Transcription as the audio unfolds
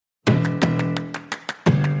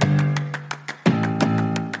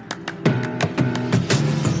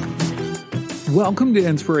Welcome to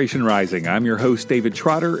Inspiration Rising. I'm your host, David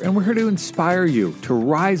Trotter, and we're here to inspire you to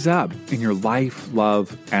rise up in your life,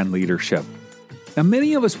 love, and leadership. Now,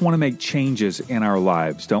 many of us want to make changes in our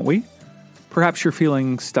lives, don't we? Perhaps you're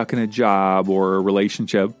feeling stuck in a job or a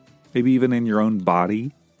relationship, maybe even in your own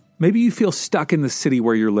body. Maybe you feel stuck in the city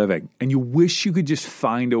where you're living, and you wish you could just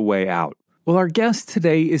find a way out. Well, our guest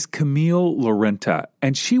today is Camille Lorenta,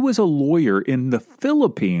 and she was a lawyer in the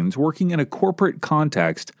Philippines working in a corporate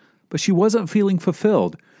context, but she wasn't feeling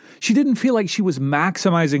fulfilled. She didn't feel like she was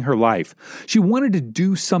maximizing her life. She wanted to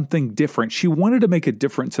do something different. She wanted to make a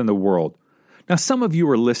difference in the world. Now, some of you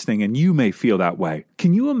are listening and you may feel that way.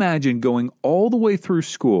 Can you imagine going all the way through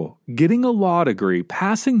school, getting a law degree,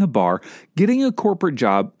 passing the bar, getting a corporate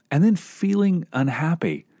job, and then feeling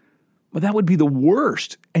unhappy? Well, that would be the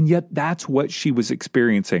worst. And yet that's what she was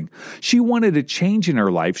experiencing. She wanted a change in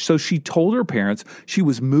her life, so she told her parents she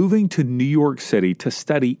was moving to New York City to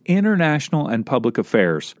study international and public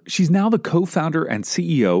affairs. She's now the co-founder and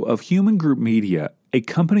CEO of Human Group Media, a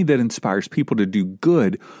company that inspires people to do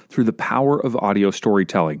good through the power of audio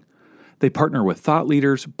storytelling. They partner with thought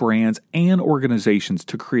leaders, brands, and organizations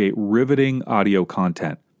to create riveting audio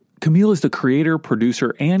content. Camille is the creator,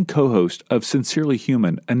 producer, and co-host of Sincerely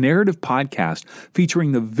Human, a narrative podcast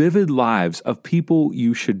featuring the vivid lives of people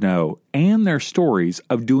you should know and their stories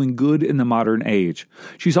of doing good in the modern age.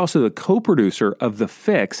 She's also the co-producer of The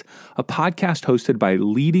Fix, a podcast hosted by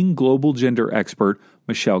leading global gender expert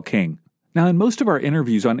Michelle King. Now, in most of our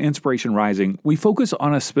interviews on Inspiration Rising, we focus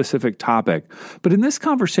on a specific topic, but in this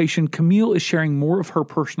conversation, Camille is sharing more of her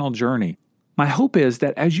personal journey. My hope is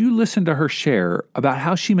that as you listen to her share about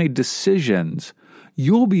how she made decisions,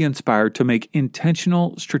 you'll be inspired to make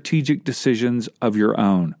intentional, strategic decisions of your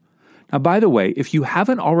own. Now, by the way, if you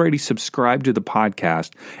haven't already subscribed to the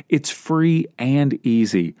podcast, it's free and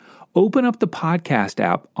easy. Open up the podcast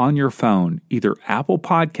app on your phone, either Apple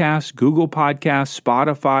Podcasts, Google Podcasts,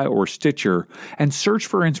 Spotify, or Stitcher, and search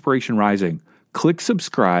for Inspiration Rising. Click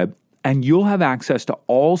subscribe, and you'll have access to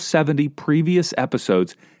all 70 previous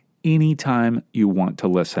episodes anytime you want to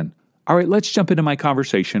listen. All right, let's jump into my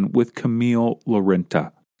conversation with Camille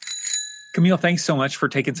Lorenta. Camille, thanks so much for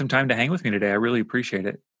taking some time to hang with me today. I really appreciate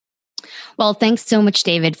it. Well, thanks so much,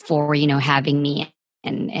 David, for, having me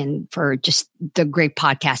and for just the great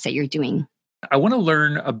podcast that you're doing. I want to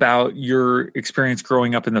learn about your experience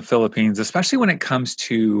growing up in the Philippines, especially when it comes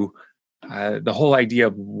to the whole idea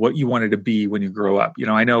of what you wanted to be when you grow up.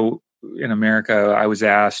 I know in America, I was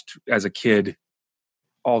asked as a kid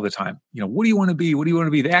all the time, what do you want to be? What do you want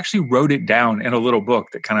to be? They actually wrote it down in a little book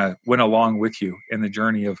that kind of went along with you in the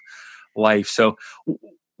journey of life. So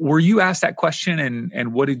were you asked that question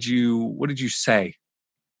and what did you say?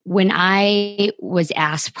 When I was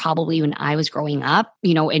asked, probably when I was growing up,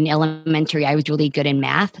 in elementary, I was really good in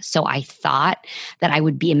math. So I thought that I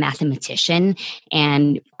would be a mathematician.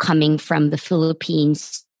 And coming from the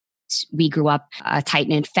Philippines, we grew up a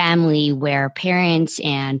tight-knit family where parents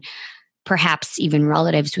and perhaps even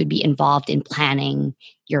relatives would be involved in planning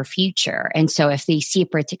your future. And so if they see a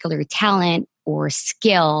particular talent or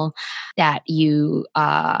skill that you,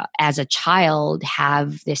 as a child,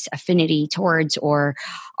 have this affinity towards or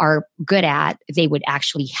are good at, they would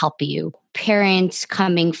actually help you. Parents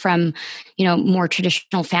coming from, more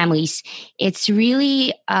traditional families, it's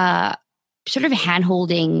really sort of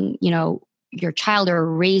hand-holding, your child or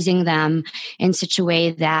raising them in such a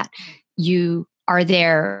way that you are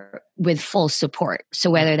there with full support. So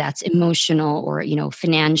whether that's emotional or,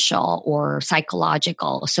 financial or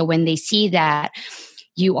psychological. So when they see that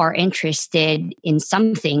you are interested in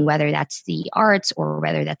something, whether that's the arts or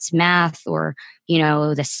whether that's math or,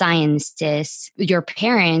 the sciences, your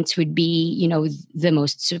parents would be, the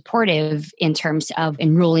most supportive in terms of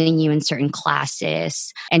enrolling you in certain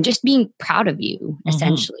classes and just being proud of you,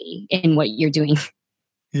 essentially, in what you're doing.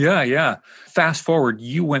 Yeah. Fast forward,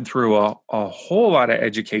 you went through a whole lot of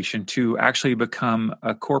education to actually become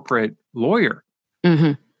a corporate lawyer.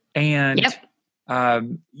 Mm-hmm. And Yep.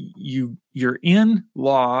 You're in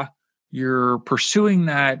law, you're pursuing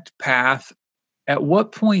that path. At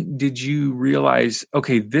what point did you realize,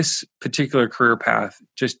 okay, this particular career path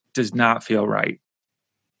just does not feel right?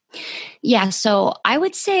 Yeah, so I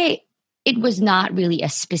would say it was not really a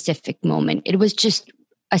specific moment. It was just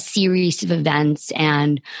a series of events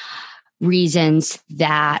and reasons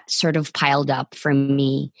that sort of piled up for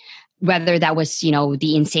me, whether that was,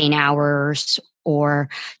 the insane hours or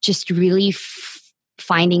just really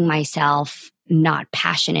finding myself not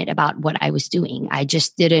passionate about what I was doing. I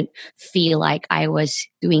just didn't feel like I was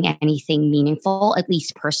doing anything meaningful, at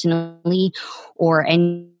least personally, or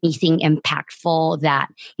anything impactful that,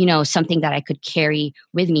 something that I could carry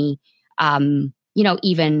with me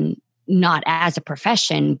even not as a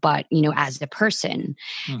profession, but, as a person.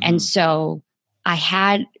 Mm-hmm. And so I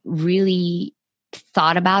had really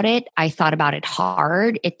thought about it. I thought about it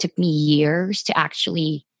hard. It took me years to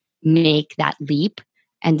actually make that leap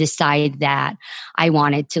and decide that I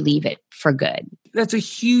wanted to leave it for good. That's a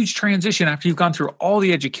huge transition after you've gone through all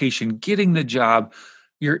the education, getting the job,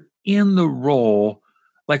 you're in the role.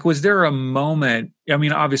 Like, was there a moment, I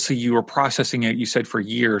mean, obviously you were processing it, you said for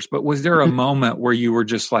years, but was there a moment where you were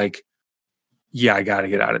just like, yeah, I got to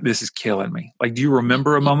get out of it. This is killing me. Like, do you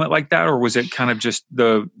remember a moment like that? Or was it kind of just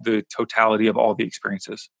the totality of all the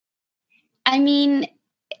experiences? I mean,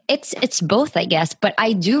 it's both, I guess, but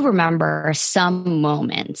I do remember some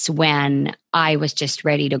moments when I was just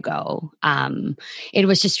ready to go. It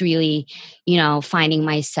was just really, finding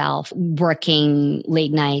myself working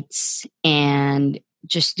late nights and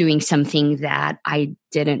just doing something that I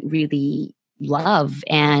didn't really love,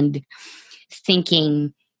 and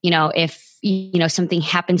thinking, if something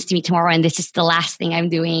happens to me tomorrow and this is the last thing I'm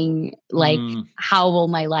doing, like, how will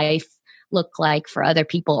my life look like for other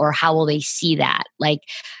people, or how will they see that? Like,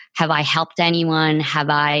 have I helped anyone? Have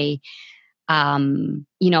I,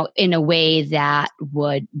 in a way that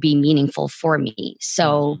would be meaningful for me?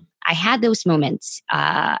 So I had those moments,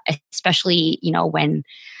 especially, when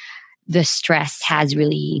the stress has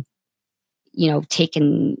really,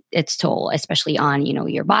 taken its toll, especially on,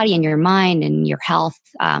 your body and your mind and your health.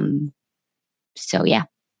 So, yeah.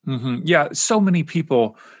 Mm-hmm. Yeah. So many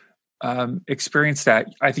people experience that.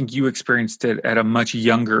 I think you experienced it at a much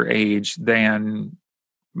younger age than,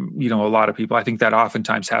 a lot of people. I think that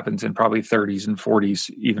oftentimes happens in probably 30s and 40s,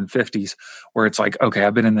 even 50s, where it's like, okay,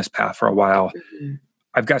 I've been in this path for a while. Mm-hmm.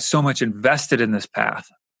 I've got so much invested in this path.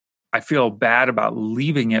 I feel bad about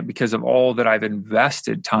leaving it because of all that I've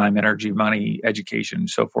invested: time, energy, money, education,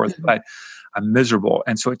 so forth, but I'm miserable.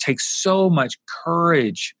 And so it takes so much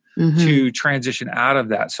courage to transition out of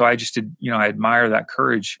that. So I just did, I admire that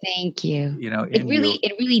courage. Thank you. It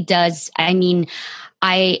really does. I mean,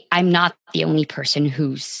 I'm not the only person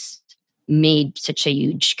who's made such a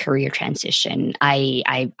huge career transition.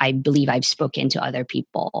 I believe I've spoken to other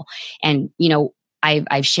people, and,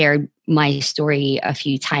 I've shared my story a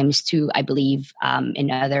few times too, I believe,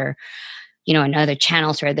 in other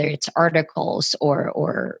channels, whether it's articles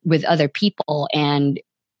or with other people. And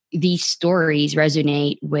these stories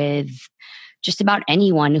resonate with just about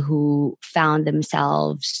anyone who found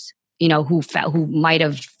themselves, who might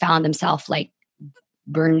have found themselves like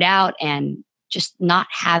burned out and just not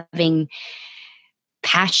having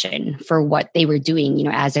passion for what they were doing,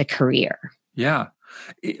 as a career. Yeah.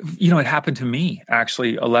 It happened to me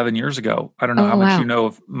actually 11 years ago. I don't know how much you know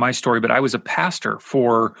of my story, but I was a pastor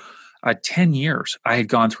for 10 years. I had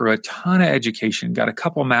gone through a ton of education, got a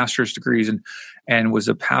couple of master's degrees, and was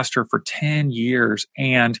a pastor for 10 years.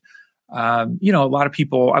 And, a lot of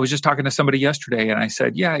people, I was just talking to somebody yesterday and I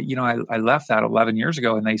said, yeah, I left that 11 years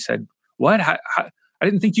ago. And they said, what? I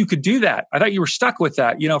didn't think you could do that. I thought you were stuck with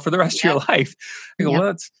that, for the rest of your life. I go, well,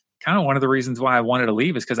 that's kind of one of the reasons why I wanted to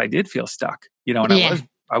leave, is because I did feel stuck, and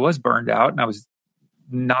I was burned out, and I was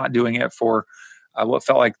not doing it for what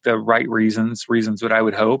felt like the right reasons that I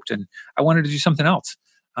would hoped. And I wanted to do something else.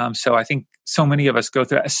 So I think so many of us go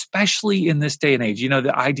through that, especially in this day and age.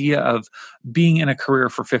 The idea of being in a career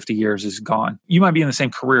for 50 years is gone. You might be in the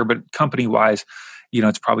same career, but company wise,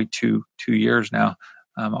 it's probably two years now,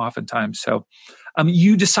 oftentimes. So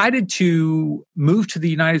you decided to move to the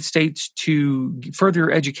United States to further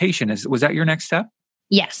your education. Was that your next step?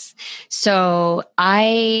 Yes. So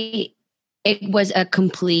it was a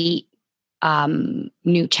complete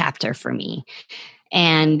new chapter for me.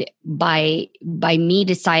 And by me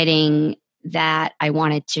deciding that I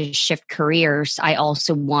wanted to shift careers, I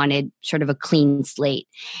also wanted sort of a clean slate.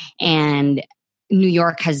 And New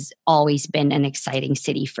York has always been an exciting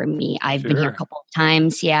city for me. I've been here a couple of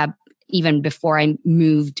times. Yeah. Even before I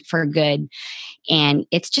moved for good. And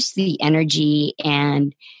it's just the energy,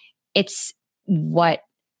 and it's it's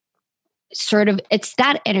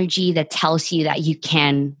that energy that tells you that you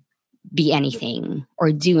can be anything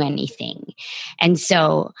or do anything. And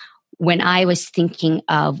so when I was thinking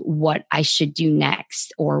of what I should do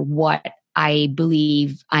next, or what I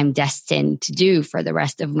believe I'm destined to do for the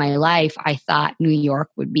rest of my life, I thought New York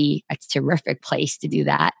would be a terrific place to do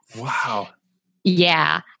that. Wow.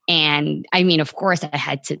 Yeah. And I mean, of course, I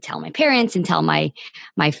had to tell my parents and tell my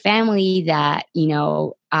family that,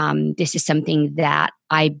 this is something that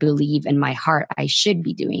I believe in my heart I should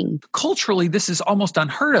be doing. Culturally, this is almost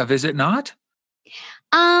unheard of, is it not?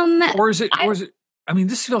 Or is it,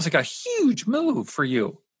 this feels like a huge move for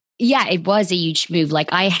you. Yeah, it was a huge move.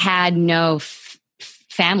 Like, I had no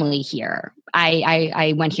family here.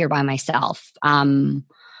 I went here by myself.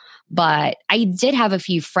 But I did have a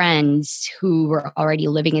few friends who were already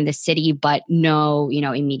living in the city, but no,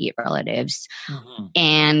 immediate relatives. Mm-hmm.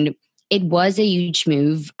 And it was a huge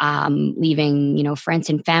move, leaving, friends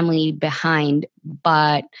and family behind.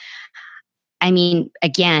 But I mean,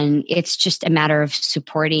 again, it's just a matter of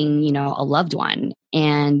supporting, a loved one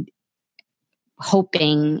and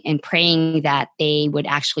hoping and praying that they would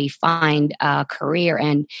actually find a career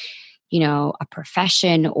and, a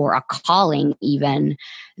profession or a calling even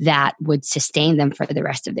that would sustain them for the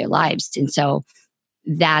rest of their lives. And so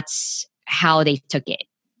that's how they took it.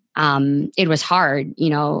 It was hard,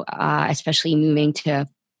 especially moving to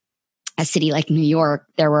a city like New York.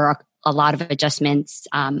 There were a lot of adjustments.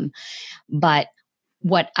 But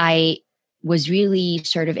what I was really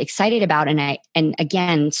sort of excited about, and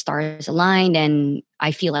again, stars aligned, and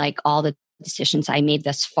I feel like all the decisions I made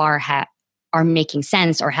thus far are making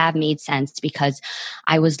sense or have made sense because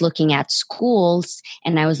I was looking at schools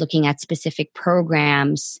and I was looking at specific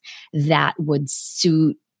programs that would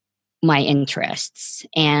suit my interests.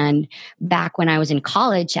 And back when I was in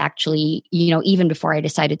college, actually, even before I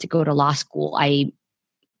decided to go to law school, I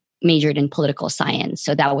majored in political science.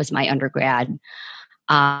 So that was my undergrad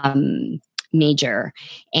major.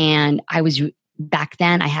 And back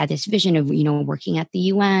then I had this vision of, working at the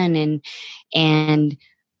UN and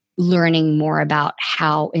learning more about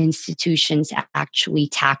how institutions actually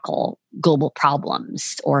tackle global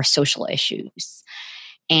problems or social issues.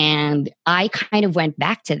 And I kind of went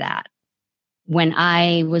back to that. When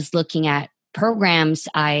I was looking at programs,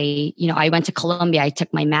 I went to Columbia. I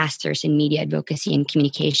took my master's in media advocacy and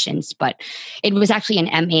communications, but it was actually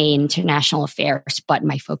an MA in international affairs, but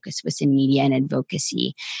my focus was in media and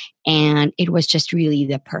advocacy. And it was just really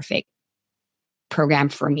the perfect program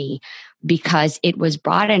for me because it was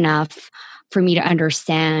broad enough for me to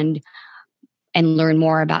understand and learn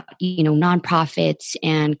more about, nonprofits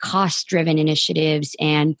and cost-driven initiatives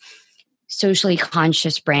and socially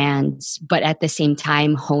conscious brands, but at the same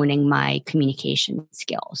time honing my communication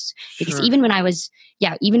skills. Because even when I was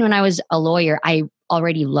a lawyer, I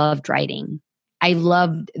already loved writing. I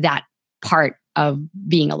loved that part of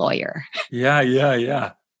being a lawyer.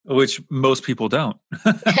 Yeah. Which most people don't.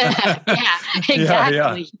 Yeah,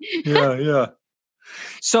 exactly. Yeah.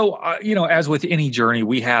 So, as with any journey,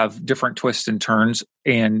 we have different twists and turns,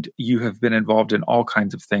 and you have been involved in all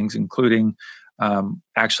kinds of things, including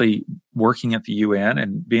actually working at the UN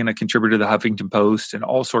and being a contributor to the Huffington Post and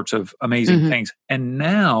all sorts of amazing things. And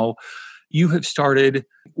now you have started,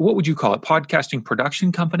 what would you call it? Podcasting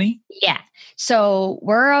production company? Yeah. So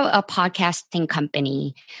we're a podcasting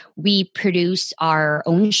company. We produce our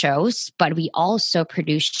own shows, but we also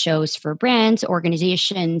produce shows for brands,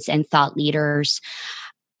 organizations, and thought leaders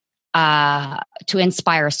to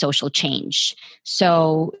inspire social change.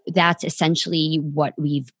 So that's essentially what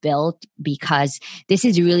we've built because this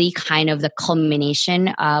is really kind of the culmination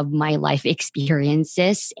of my life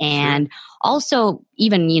experiences and also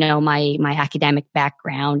even, my academic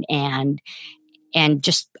background and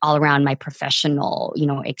just all around my professional,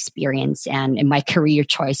 experience and my career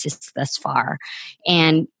choices thus far.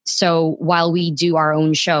 And so while we do our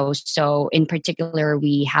own shows, so in particular,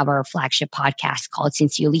 we have our flagship podcast called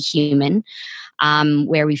Sincerely Human,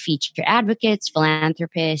 where we feature advocates,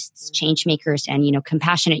 philanthropists, change makers, and,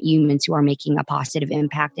 compassionate humans who are making a positive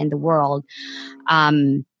impact in the world.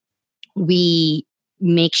 We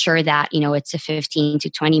make sure that, it's a 15 to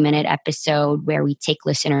 20 minute episode where we take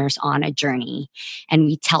listeners on a journey and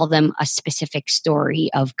we tell them a specific story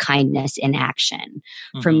of kindness in action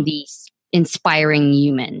from these inspiring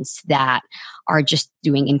humans that are just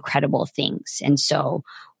doing incredible things. And so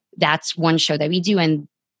that's one show that we do. And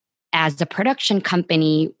as a production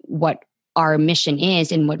company, what our mission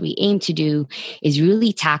is and what we aim to do is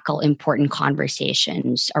really tackle important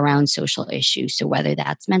conversations around social issues. So whether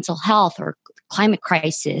that's mental health or climate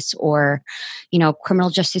crisis or, criminal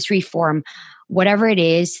justice reform, whatever it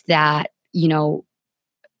is that,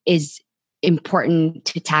 is important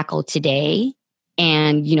to tackle today.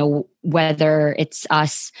 And, whether it's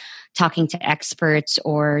us talking to experts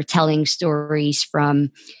or telling stories from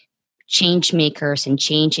change makers and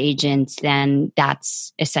change agents, then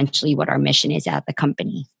that's essentially what our mission is at the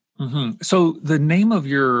company. So the name of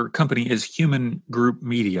your company is Human Group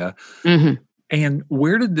Media. And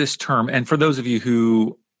where did this term, and for those of you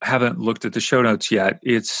who haven't looked at the show notes yet,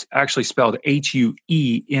 it's actually spelled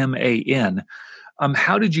HUEMAN.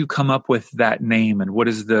 How did you come up with that name and what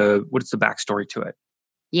is the backstory to it?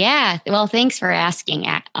 Yeah. Well, thanks for asking.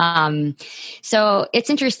 So it's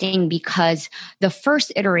interesting because the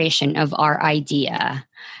first iteration of our idea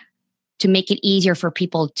to make it easier for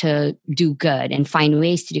people to do good and find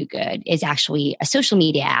ways to do good is actually a social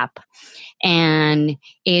media app. And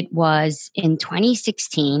it was in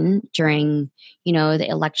 2016 during, the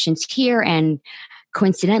elections here and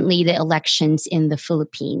coincidentally the elections in the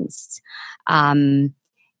Philippines. And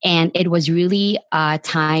it was really a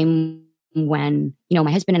time when,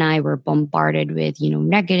 my husband and I were bombarded with,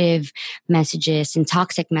 negative messages and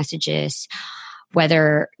toxic messages,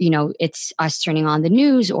 whether, it's us turning on the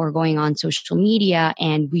news or going on social media,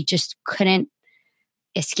 and we just couldn't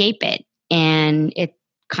escape it. And it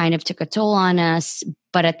kind of took a toll on us.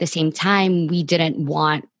 But at the same time, we didn't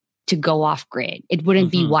want to go off grid. It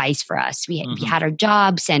wouldn't be wise for us. We had our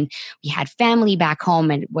jobs and we had family back home,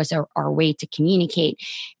 and it was our way to communicate.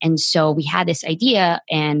 And so we had this idea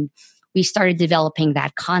and we started developing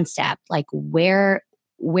that concept, like where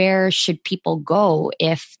should people go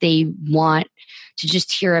if they want to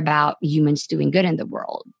just hear about humans doing good in the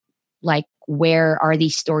world? Like, where are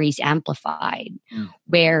these stories amplified?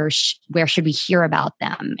 Where should we hear about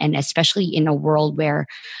them? And especially in a world where,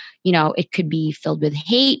 it could be filled with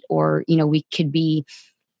hate, or, we could be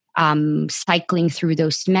cycling through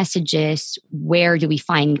those messages. Where do we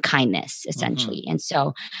find kindness, essentially? And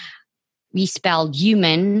so we spelled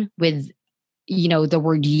human with, the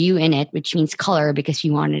word you in it, which means color, because we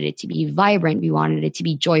wanted it to be vibrant. We wanted it to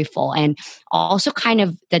be joyful, and also kind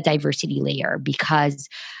of the diversity layer, because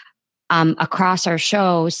across our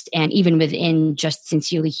shows and even within Just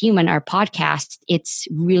Sincerely Human, our podcast, it's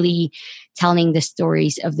really telling the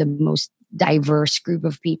stories of the most diverse group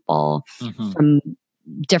of people from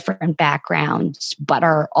different backgrounds, but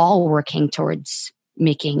are all working towards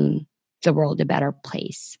making the world a better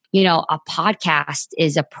place. A podcast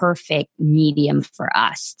is a perfect medium for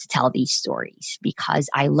us to tell these stories, because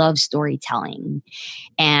I love storytelling.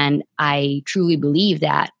 And I truly believe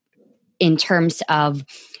that in terms of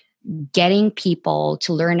getting people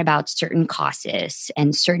to learn about certain causes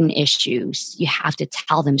and certain issues, you have to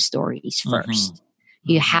tell them stories first.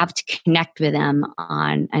 You have to connect with them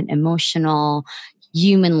on an emotional,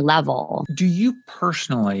 human level. Do you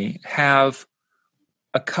personally have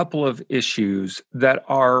a couple of issues that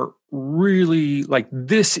are really like,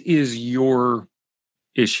 this is your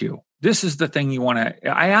issue? This is the thing you want to...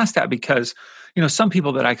 I ask that because, some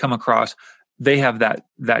people that I come across, they have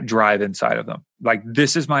that drive inside of them. Like,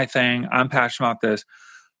 this is my thing. I'm passionate about this.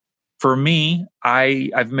 For me,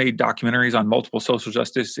 I've made documentaries on multiple social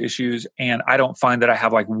justice issues, and I don't find that I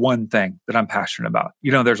have like one thing that I'm passionate about.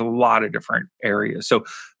 There's a lot of different areas. So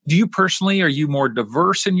do you personally, are you more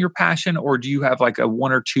diverse in your passion, or do you have like a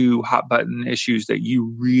one or two hot button issues that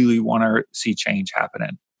you really want to see change happen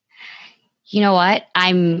in? You know what?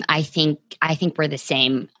 I think we're the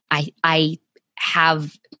same. I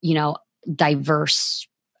have, diverse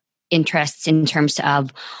interests in terms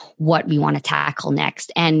of what we want to tackle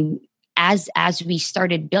next. And as we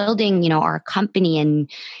started building, our company and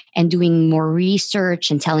doing more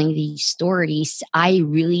research and telling these stories, I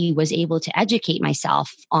really was able to educate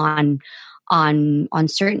myself on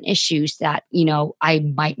certain issues that, I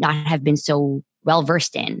might not have been so well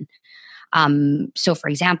versed in. So for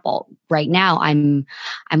example, right now I'm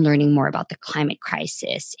learning more about the climate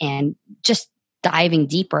crisis and just diving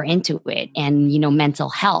deeper into it, and, mental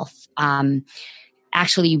health.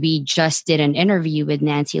 Actually, we just did an interview with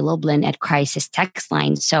Nancy Lublin at Crisis Text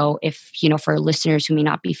Line. So if, for listeners who may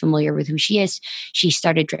not be familiar with who she is, she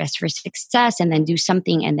started Dress for Success and then Do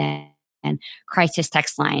Something and then Crisis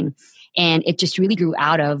Text Line. And it just really grew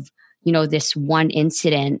out of, this one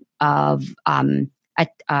incident of a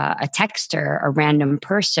texter, a random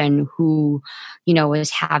person who, was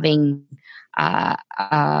having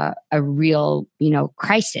a real,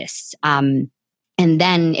 crisis. And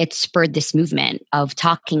then it spurred this movement of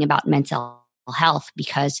talking about mental health,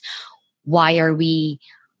 because why are we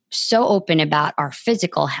so open about our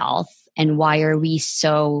physical health, and why are we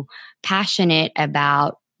so passionate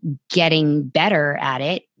about getting better at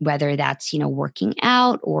it, whether that's, working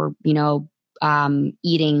out or,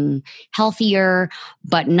 eating healthier,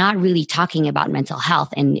 but not really talking about mental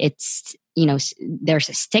health. And it's, there's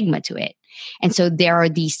a stigma to it. And so there are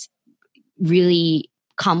these really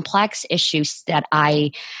complex issues that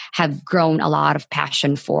I have grown a lot of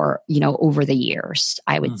passion for, over the years,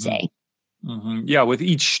 I would say. Yeah. With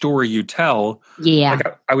each story you tell. Yeah.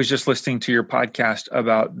 Like I was just listening to your podcast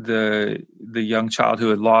about the young child who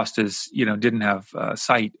had lost his, didn't have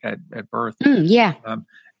sight at birth. Yeah.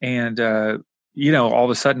 All of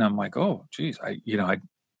a sudden I'm like, oh, geez,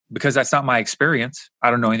 because that's not my experience.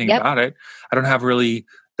 I don't know anything about it. I don't have really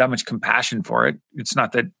that much compassion for it. It's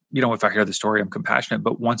not that, if I hear the story, I'm compassionate,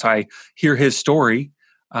 but once I hear his story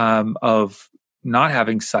of not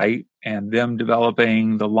having sight, and them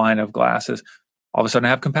developing the line of glasses, all of a sudden I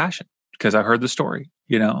have compassion because I heard the story,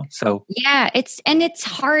 so. Yeah, it's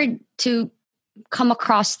hard to come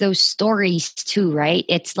across those stories too, right?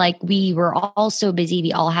 It's like we were all so busy.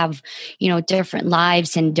 We all have, different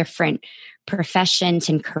lives and different professions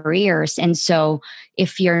and careers. And so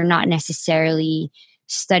if you're not necessarily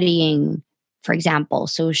studying, for example,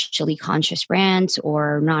 socially conscious brands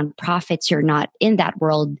or nonprofits, you're not in that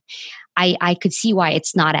world, I could see why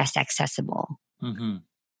it's not as accessible. Mm-hmm.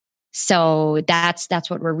 So that's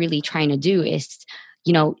what we're really trying to do is,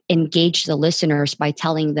 engage the listeners by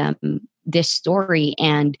telling them this story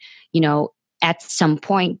and, at some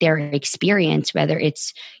point their experience, whether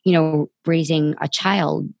it's, raising a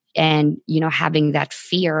child and, having that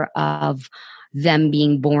fear of them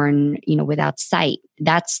being born, without sight.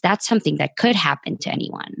 That's something that could happen to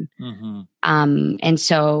anyone. Mm-hmm. And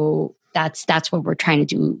so that's what we're trying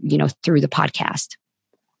to do, through the podcast.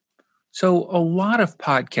 So a lot of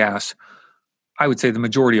podcasts, I would say the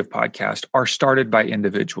majority of podcasts, are started by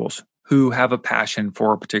individuals who have a passion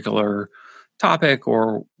for a particular topic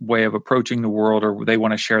or way of approaching the world, or they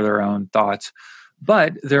want to share their own thoughts.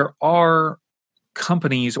 But there are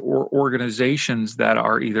companies or organizations that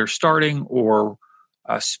are either starting or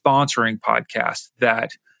sponsoring podcasts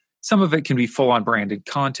that some of it can be full-on branded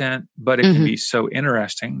content, but it can be so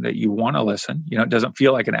interesting that you want to listen. It doesn't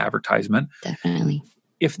feel like an advertisement. Definitely.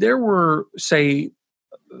 If there were, say,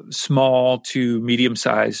 small to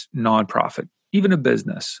medium-sized nonprofit, even a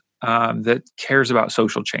business that cares about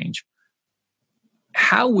social change,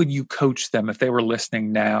 how would you coach them if they were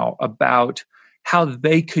listening now about how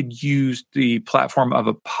they could use the platform of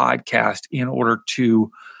a podcast in order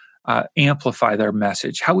to amplify their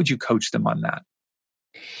message? How would you coach them on that?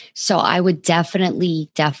 So I would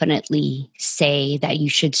definitely say that you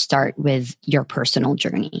should start with your personal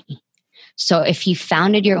journey. So if you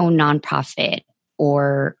founded your own nonprofit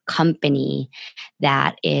or company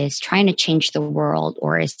that is trying to change the world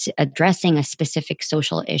or is addressing a specific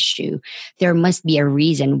social issue, there must be a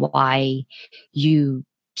reason why you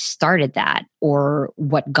started that or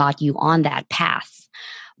what got you on that path.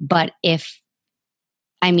 But if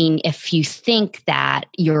you think that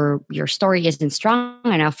your story isn't strong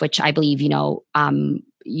enough, which I believe,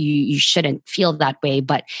 you shouldn't feel that way.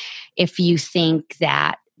 But if you think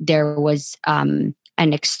that there was an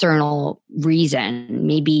external reason,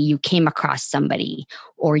 maybe you came across somebody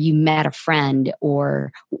or you met a friend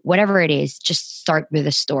or whatever it is, just start with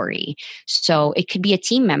a story. So it could be a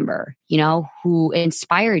team member, who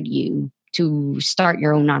inspired you to start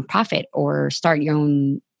your own nonprofit or start your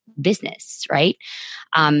own business, right?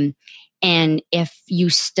 And if you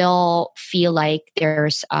still feel like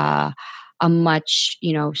there's a much,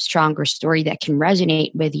 stronger story that can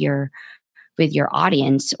resonate with your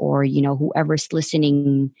audience or, whoever's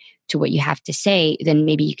listening to what you have to say, then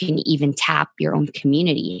maybe you can even tap your own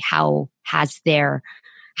community. How has your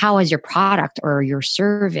product or your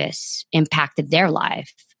service impacted their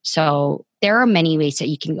life? So there are many ways that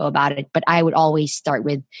you can go about it, but I would always start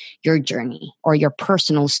with your journey or your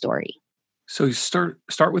personal story. So you start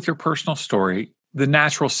with your personal story. The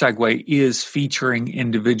natural segue is featuring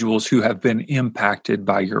individuals who have been impacted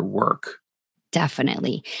by your work.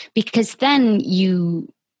 Definitely. Because then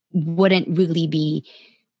you wouldn't really be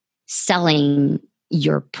selling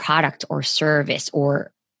your product or service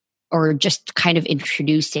or just kind of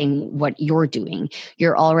introducing what you're doing.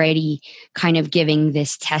 You're already kind of giving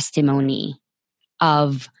this testimony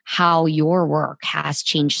of how your work has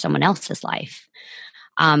changed someone else's life.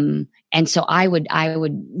 And so I would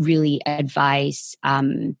really advise,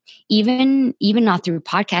 even not through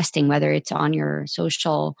podcasting, whether it's on your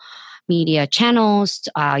social media channels,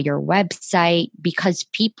 your website, because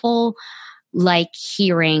people like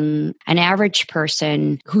hearing an average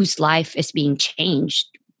person whose life is being changed,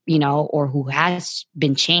 or who has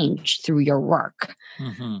been changed through your work.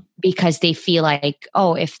 Mm-hmm. Because they feel like,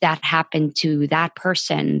 oh, if that happened to that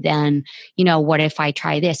person, then, what if I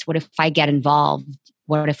try this? What if I get involved?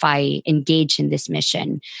 What if I engage in this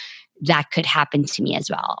mission? That could happen to me as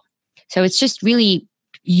well. So it's just really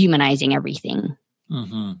humanizing everything.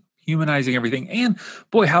 Mm-hmm. Humanizing everything. And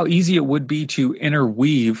boy, how easy it would be to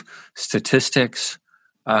interweave statistics,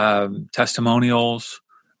 testimonials,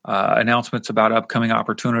 announcements about upcoming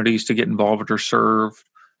opportunities to get involved or serve.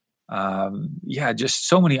 Just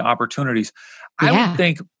so many opportunities. Yeah. I would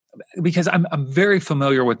think, because I'm very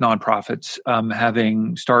familiar with nonprofits,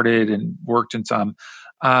 having started and worked in some.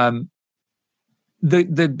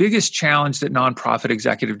 The biggest challenge that nonprofit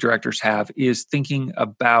executive directors have is thinking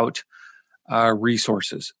about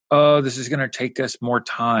resources. Oh, this is going to take us more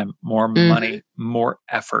time, more money, more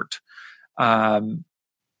effort.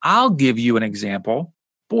 I'll give you an example.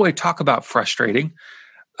 Boy, talk about frustrating.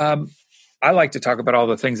 I like to talk about all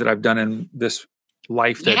the things that I've done in this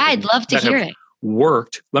life that, I'd love to hear it.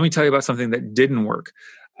 Worked. Let me tell you about something that didn't work.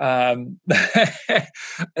 A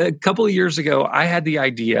couple of years ago, I had the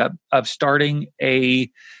idea of starting a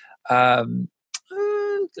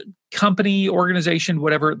company, organization,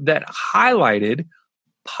 whatever, that highlighted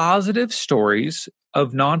positive stories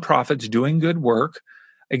of nonprofits doing good work,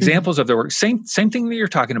 examples of their work. Same thing that you're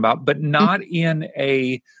talking about, but not in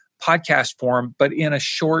a podcast form, but in a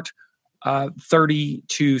short 30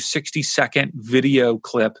 to 60 second video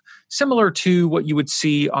clip, similar to what you would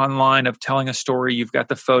see online of telling a story. You've got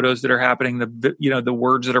the photos that are happening, the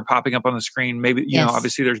words that are popping up on the screen. Maybe,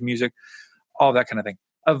 obviously there's music, all that kind of thing,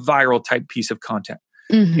 a viral type piece of content.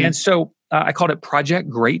 And so I called it Project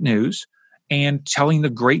Great News, and telling the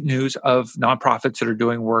great news of nonprofits that are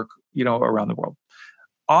doing work, around the world,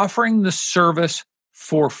 offering the service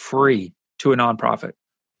for free to a nonprofit.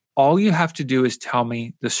 All you have to do is tell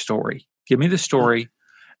me the story. Give me the story.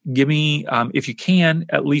 Give me, if you can,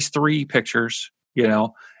 at least 3 pictures.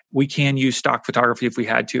 We can use stock photography if we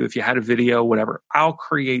had to. If you had a video, whatever, I'll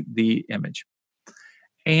create the image.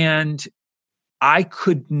 And I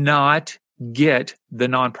could not get the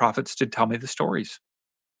nonprofits to tell me the stories.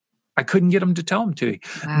 I couldn't get them to tell them to me.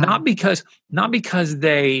 Wow. Not because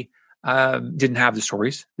they didn't have the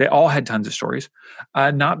stories. They all had tons of stories.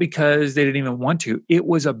 Not because they didn't even want to. It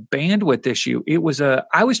was a bandwidth issue.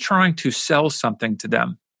 I was trying to sell something to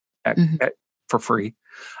them for free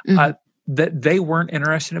that they weren't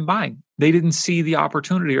interested in buying. They didn't see the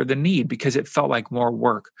opportunity or the need because it felt like more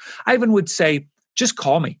work. I even would say, just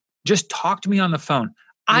call me. Just talk to me on the phone.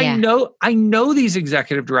 I know these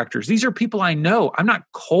executive directors. These are people I know. I'm not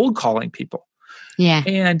cold calling people. Yeah.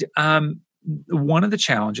 And one of the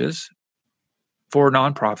challenges for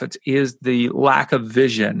nonprofits is the lack of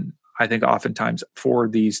vision, I think, oftentimes for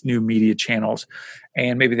these new media channels.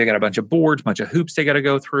 And maybe they got a bunch of boards, bunch of hoops they got to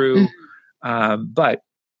go through. But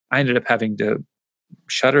I ended up having to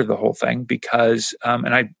shutter the whole thing because,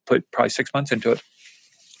 and I put probably 6 months into it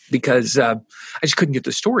because I just couldn't get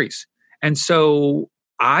the stories. And so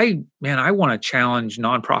I want to challenge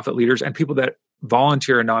nonprofit leaders and people that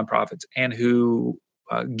volunteer in nonprofits and who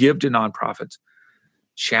give to nonprofits.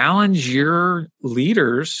 Challenge your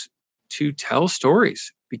leaders to tell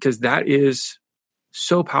stories because that is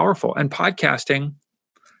so powerful. And podcasting,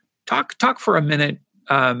 talk for a minute,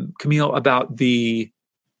 Camille, about the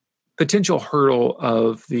potential hurdle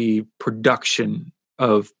of the production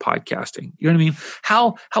of podcasting. You know what I mean?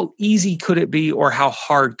 How easy could it be, or how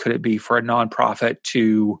hard could it be for a nonprofit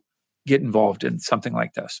to get involved in something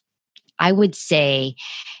like this? I would say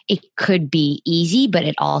it could be easy, but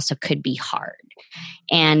it also could be hard.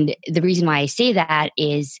 And the reason why I say that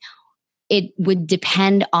is it would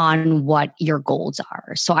depend on what your goals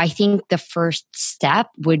are. So I think the first step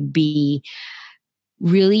would be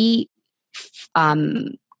really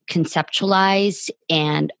conceptualize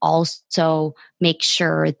and also make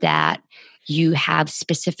sure that you have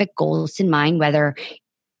specific goals in mind, whether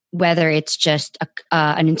it's just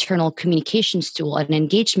an internal communications tool, an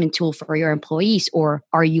engagement tool for your employees, or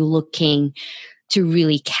are you looking to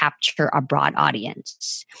really capture a broad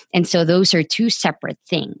audience? And so those are 2 separate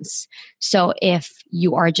things. So if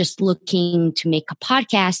you are just looking to make a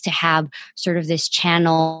podcast to have sort of this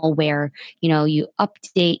channel where, you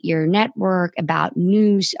update your network about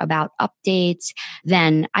news, about updates,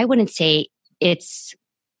 then I wouldn't say it's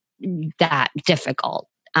that difficult.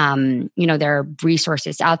 There are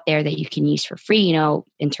resources out there that you can use for free,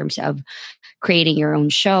 in terms of creating your own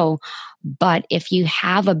show. But if you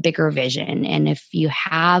have a bigger vision and if you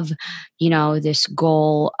have, this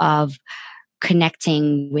goal of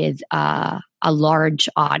connecting with a large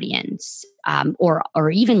audience,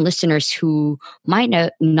 or even listeners who might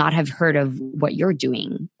not have heard of what you're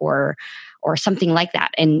doing or something like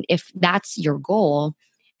that. And if that's your goal,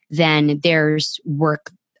 then there's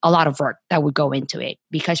a lot of work that would go into it.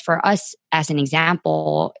 Because for us, as an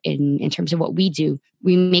example, in terms of what we do,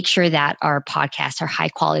 we make sure that our podcasts are high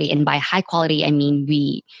quality. And by high quality, I mean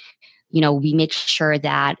we make sure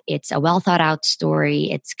that it's a well thought out story,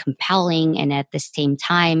 it's compelling, and at the same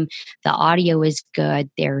time, the audio is good.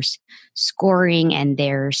 There's scoring and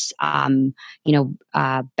there's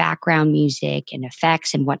background music and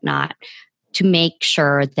effects and whatnot to make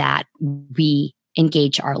sure that we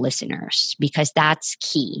engage our listeners, because that's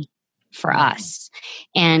key for us.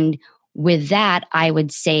 And with that, I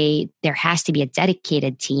would say there has to be a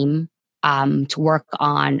dedicated team to work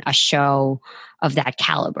on a show of that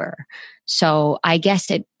caliber. So I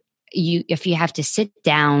guess if you have to sit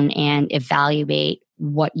down and evaluate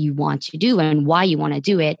what you want to do and why you want to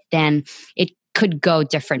do it, then it could go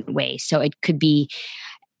different ways. So it could be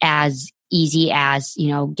as easy as,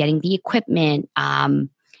 getting the equipment,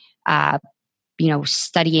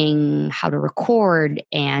 studying how to record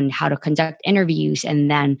and how to conduct interviews, and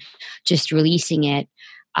then just releasing it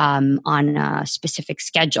on a specific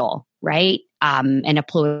schedule, right? And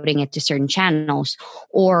uploading it to certain channels,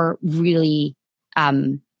 or really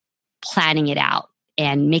planning it out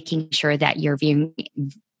and making sure that you're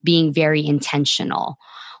being very intentional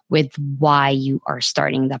with why you are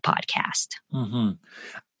starting the podcast. Mm-hmm.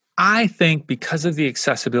 I think because of the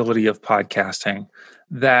accessibility of podcasting,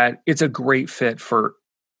 that it's a great fit for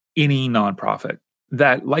any nonprofit.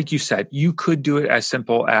 That, like you said, you could do it as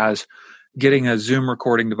simple as getting a Zoom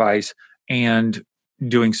recording device and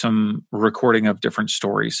doing some recording of different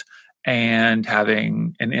stories, and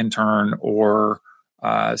having an intern or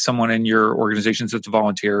someone in your organization that's a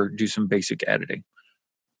volunteer do some basic editing.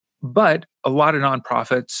 But a lot of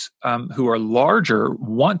nonprofits who are larger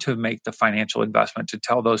want to make the financial investment to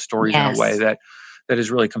tell those stories in a way that is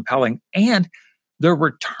really compelling. And the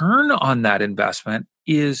return on that investment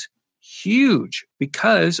is huge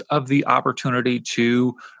because of the opportunity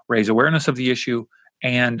to raise awareness of the issue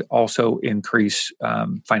and also increase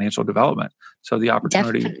financial development. So the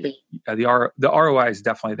opportunity, the ROI is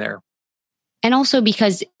definitely there. And also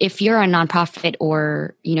because if you're a nonprofit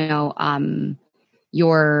or,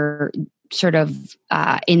 you're sort of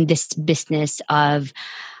in this business of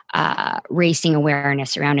raising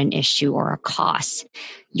awareness around an issue or a cause,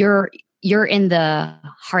 you're in the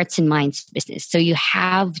hearts and minds business. So you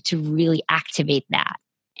have to really activate that.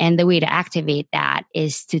 And the way to activate that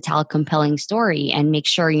is to tell a compelling story and make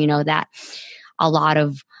sure, that a lot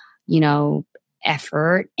of,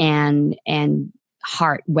 effort and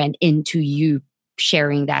heart went into you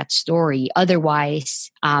sharing that story. Otherwise,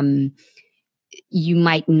 you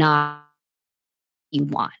might not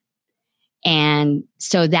want. And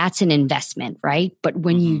so that's an investment, right? But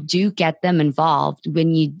when you do get them involved,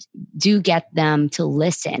 when you do get them to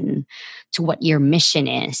listen to what your mission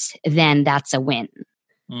is, then that's a win.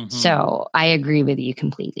 Mm-hmm. So I agree with you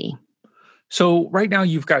completely. So right now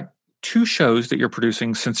you've got 2 shows that you're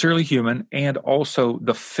producing, Sincerely Human and also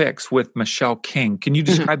The Fix with Michelle King. Can you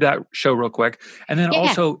describe that show real quick? And then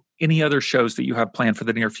also any other shows that you have planned for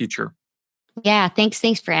the near future? Yeah, thanks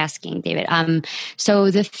for asking, David.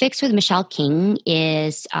 So The Fix with Michelle King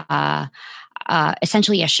is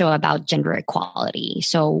essentially a show about gender equality.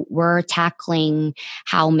 So we're tackling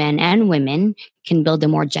how men and women can build a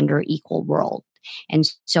more gender equal world. And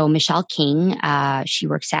so Michelle King, she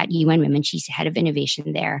works at UN Women. She's head of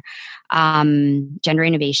innovation there, gender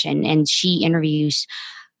innovation, and she interviews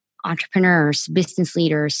entrepreneurs, business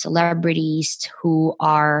leaders, celebrities who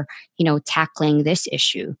are, tackling this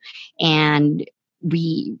issue. And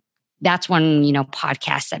that's one,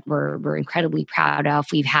 podcast that we're incredibly proud of.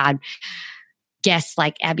 We've had guests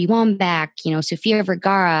like Abby Wambach, Sofia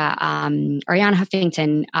Vergara, Arianna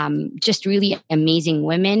Huffington, just really amazing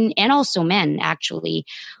women and also men actually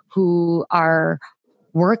who are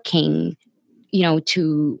working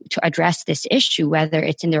to address this issue, whether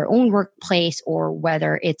it's in their own workplace or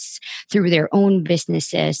whether it's through their own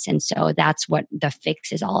businesses. And so that's what The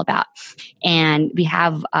Fix is all about. And we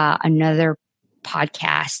have another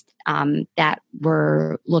podcast that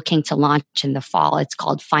we're looking to launch in the fall. It's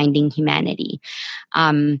called Finding Humanity.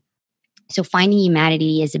 So Finding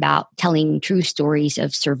Humanity is about telling true stories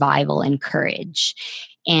of survival and courage.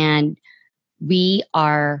 And we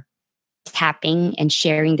are tapping and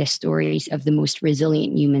sharing the stories of the most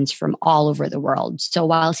resilient humans from all over the world. So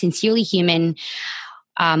while Sincerely Human,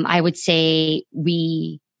 I would say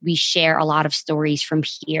we share a lot of stories from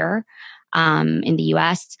here in the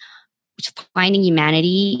US. Finding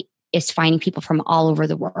Humanity is finding people from all over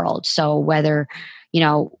the world. So whether,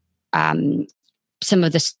 some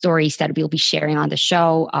of the stories that we'll be sharing on the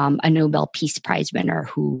show, a Nobel Peace Prize winner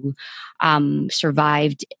who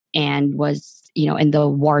survived and was in the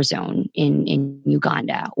war zone in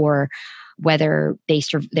Uganda, or whether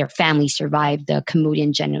their family survived the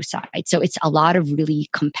Cambodian genocide. So it's a lot of really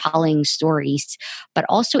compelling stories, but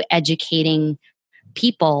also educating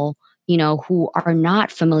people, who are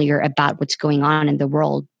not familiar about what's going on in the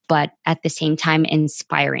world, but at the same time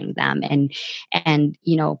inspiring them and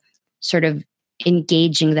sort of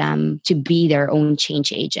engaging them to be their own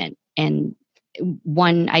change agent. And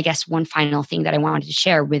one final thing that I wanted to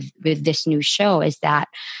share with this new show is that,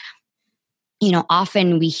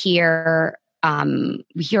 often we hear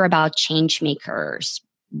about change makers,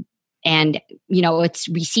 And,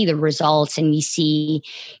 we see the results and we see,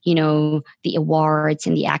 the awards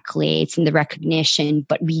and the accolades and the recognition,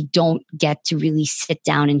 but we don't get to really sit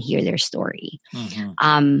down and hear their story.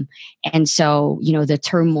 Mm-hmm. And so, the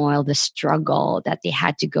turmoil, the struggle that they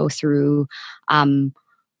had to go through.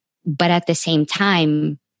 But at the same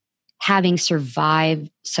time, having survived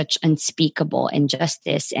such unspeakable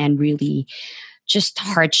injustice and really just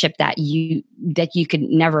hardship that you could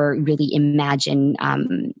never really imagine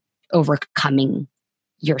overcoming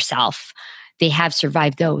yourself. They have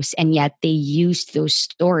survived those, and yet they used those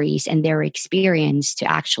stories and their experience to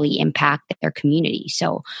actually impact their community.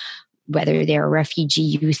 So whether they're a refugee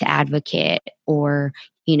youth advocate or,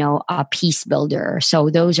 a peace builder. So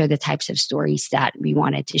those are the types of stories that we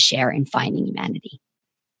wanted to share in Finding Humanity.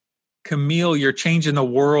 Camille, you're changing the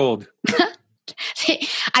world.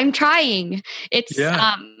 I'm trying. It's we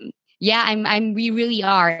really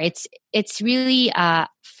are. It's really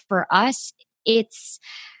for us. It's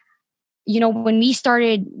when we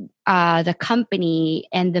started the company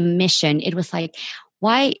and the mission, it was like,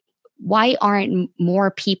 why aren't more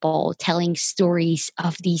people telling stories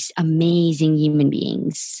of these amazing human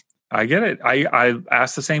beings? I get it. I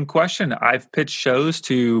asked the same question. I've pitched shows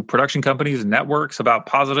to production companies and networks about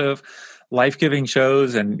positive, life-giving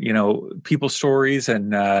shows and, people's stories.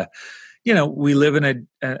 And, we live in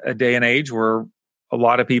a day and age where a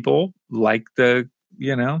lot of people like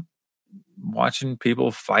watching people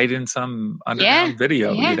fight in some underground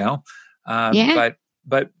video,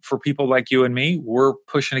 But for people like you and me, we're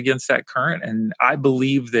pushing against that current. And I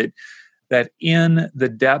believe that in the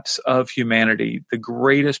depths of humanity, the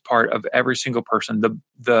greatest part of every single person,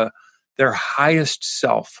 their highest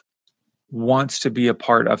self wants to be a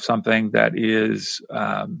part of something that is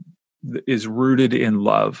rooted in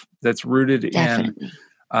love, that's rooted Definitely.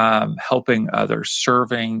 in helping others,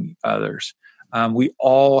 serving others. We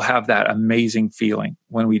all have that amazing feeling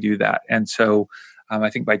when we do that. And so I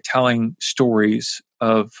think by telling stories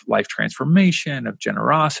of life transformation, of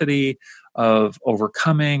generosity, of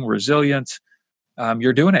overcoming, resilience,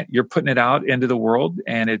 you're doing it. You're putting it out into the world,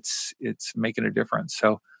 and it's making a difference.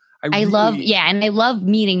 So I love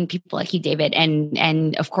meeting people like you, David,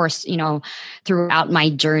 and of course, throughout my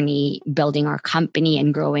journey building our company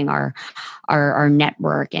and growing our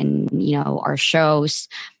network and our shows.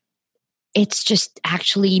 It's just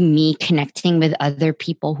actually me connecting with other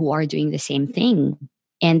people who are doing the same thing.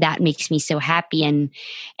 And that makes me so happy and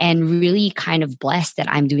really kind of blessed that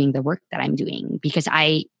I'm doing the work that I'm doing, because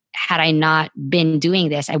had I not been doing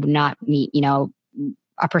this, I would not meet, a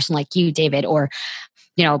person like you, David, or,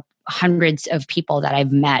 hundreds of people that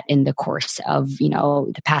I've met in the course of,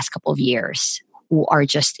 the past couple of years who are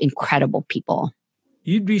just incredible people.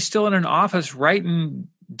 You'd be still in an office writing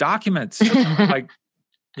documents.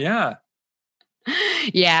 Yeah.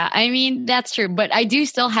 Yeah, I mean, that's true. But I do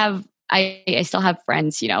still have, I still have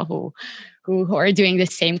friends, who are doing the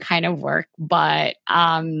same kind of work, but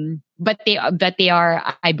they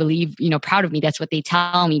are, I believe, proud of me. That's what they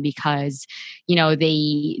tell me, because,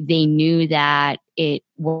 they knew that it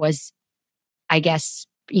was, I guess,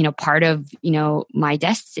 part of, my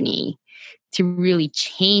destiny to really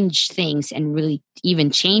change things and really even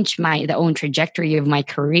change the own trajectory of my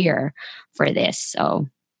career for this. So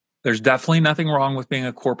there's definitely nothing wrong with being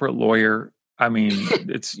a corporate lawyer. I mean,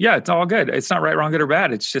 it's all good. It's not right, wrong, good, or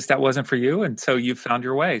bad. It's just that wasn't for you. And so you found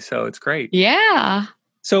your way. So it's great. Yeah.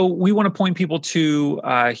 So we want to point people to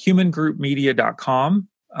humangroupmedia.com,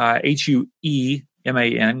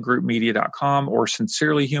 HUEMAN, groupmedia.com, or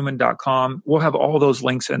sincerelyhuman.com. We'll have all those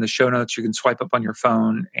links in the show notes. You can swipe up on your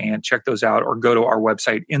phone and check those out, or go to our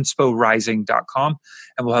website, insporising.com,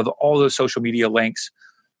 and we'll have all those social media links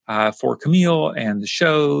for Camille and the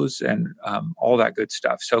shows and all that good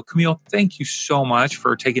stuff. So Camille, thank you so much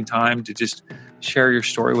for taking time to just share your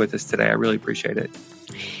story with us today. I really appreciate it.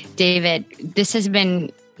 David, this has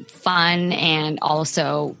been fun and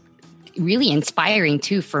also really inspiring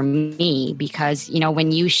too for me, because,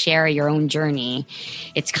 when you share your own journey,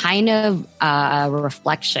 it's kind of a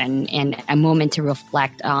reflection and a moment to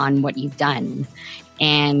reflect on what you've done.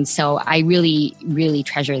 And so I really, really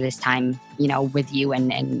treasure this time, with you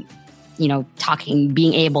and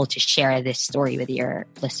being able to share this story with your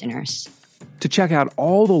listeners. To check out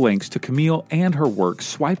all the links to Camille and her work,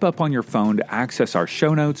 swipe up on your phone to access our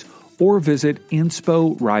show notes or visit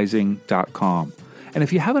insporising.com. And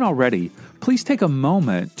if you haven't already, please take a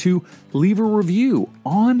moment to leave a review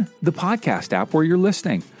on the podcast app where you're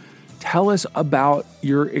listening. Tell us about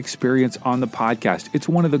your experience on the podcast. It's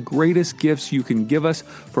one of the greatest gifts you can give us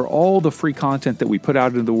for all the free content that we put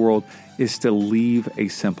out into the world is to leave a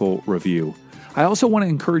simple review. I also want to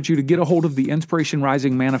encourage you to get a hold of the Inspiration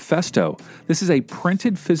Rising Manifesto. This is a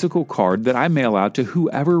printed physical card that I mail out to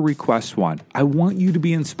whoever requests one. I want you to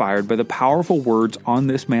be inspired by the powerful words on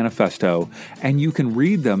this manifesto, and you can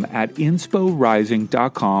read them at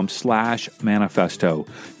insporising.com/manifesto.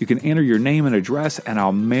 You can enter your name and address, and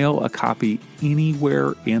I'll mail a copy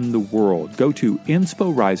anywhere in the world. Go to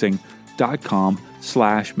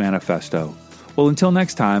insporising.com/manifesto. Well, until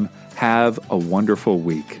next time, have a wonderful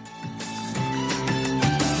week.